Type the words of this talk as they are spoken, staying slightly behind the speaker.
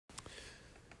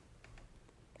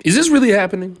Is this really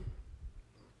happening?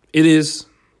 It is.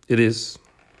 It is.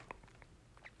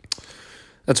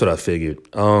 That's what I figured.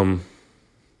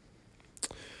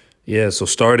 Yeah, so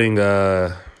starting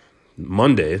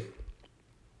Monday,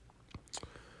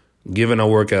 given I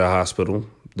work at a hospital,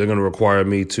 they're going to require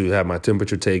me to have my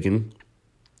temperature taken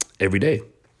every day.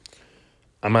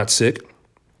 I'm not sick.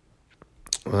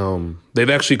 They've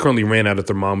actually currently ran out of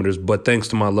thermometers, but thanks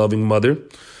to my loving mother,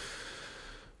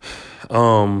 she's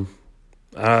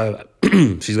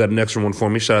got an extra one for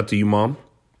me. Shout out to you, Mom.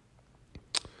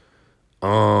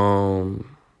 I'm.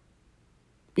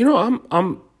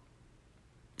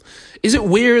 Is it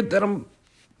weird that I'm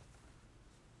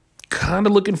kind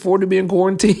of looking forward to being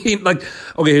quarantined? Like,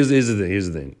 okay, here's the thing. Here's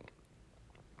the thing.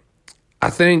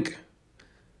 I think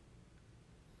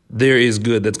there is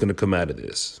good that's going to come out of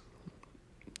this.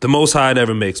 The Most High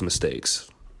never makes mistakes.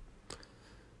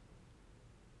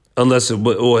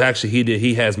 Actually, he did.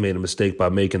 He has made a mistake by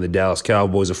making the Dallas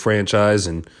Cowboys a franchise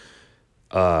and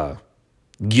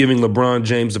giving LeBron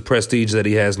James the prestige that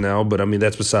he has now. But I mean,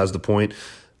 that's besides the point.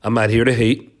 I'm not here to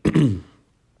hate.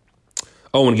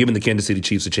 Oh, and giving the Kansas City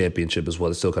Chiefs a championship as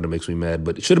well. It still kind of makes me mad,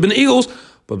 but it should have been the Eagles.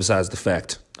 But besides the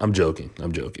fact, I'm joking.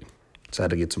 Just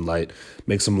had to get some light,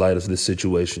 make some light of this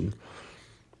situation.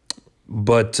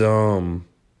 But I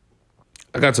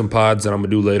got some pods that I'm gonna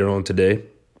do later on today.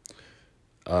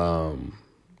 For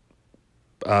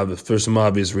some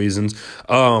obvious reasons.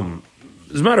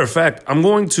 As a matter of fact, I'm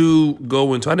going to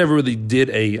go into. I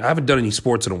haven't done any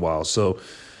sports in a while, so.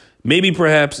 Maybe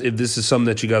perhaps if this is something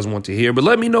that you guys want to hear, but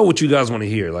let me know what you guys want to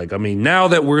hear. Like, I mean, now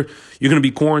that you're going to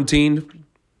be quarantined,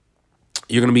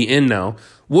 you're going to be in now.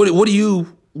 What do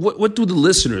you want to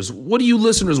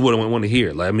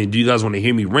hear? Like, I mean, do you guys want to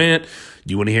hear me rant?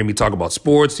 Do you want to hear me talk about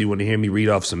sports? Do you want to hear me read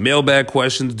off some mailbag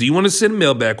questions? Do you want to send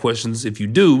mailbag questions? If you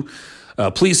do,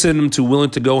 please send them to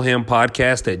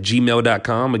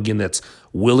willingtogoham@gmail.com. Again, that's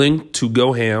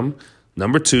willingtogoham,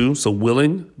 number 2. So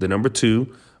willing, the number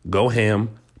 2, go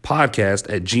ham.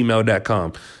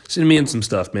 podcast@gmail.com. Send me in some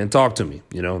stuff, man. Talk to me.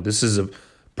 You know, this is a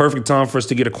perfect time for us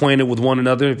to get acquainted with one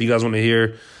another. If you guys want to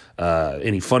hear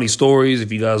any funny stories,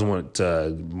 if you guys want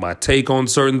my take on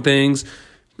certain things,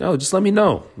 just let me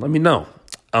know. And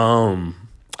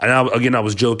I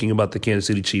was joking about the Kansas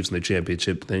City Chiefs and the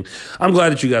championship thing. I'm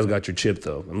glad that you guys got your chip,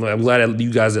 though. I'm glad that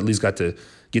you guys at least got to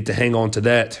hang on to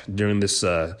that during this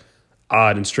odd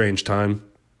and strange time.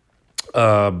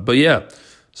 But yeah.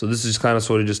 So this is kind of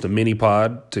sort of just a mini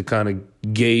pod to kind of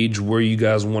gauge where you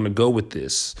guys want to go with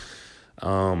this.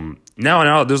 Now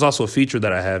there's also a feature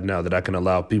that I have now that I can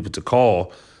allow people to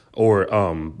call or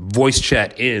voice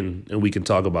chat in, and we can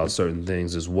talk about certain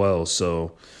things as well.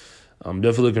 So I'm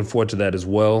definitely looking forward to that as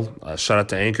well. Shout out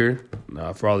to Anchor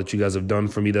for all that you guys have done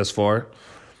for me thus far.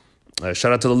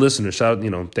 Shout out to the listeners.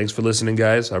 Thanks for listening,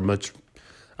 guys. This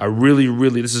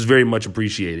is very much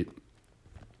appreciated.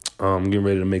 I'm getting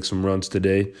ready to make some runs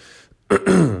today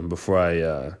before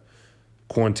I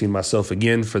quarantine myself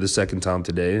again for the second time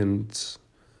today. And I'm just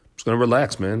going to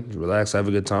relax, man. Relax, have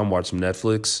a good time, watch some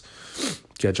Netflix,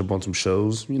 catch up on some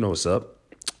shows. You know what's up.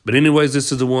 But anyways,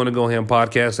 this is the Willing to Go Ham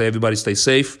podcast. Hey, everybody stay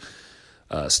safe.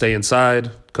 Stay inside.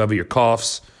 Cover your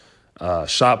coughs.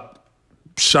 Shop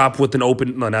with an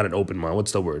open – no, not an open mind.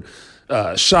 What's the word?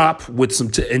 Shop with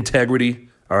some integrity.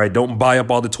 All right, don't buy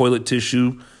up all the toilet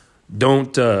tissue.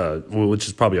 Don't, which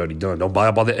is probably already done. Don't buy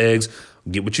up all the eggs.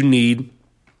 Get what you need,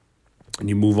 and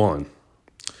you move on.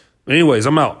 Anyways,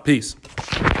 I'm out. Peace.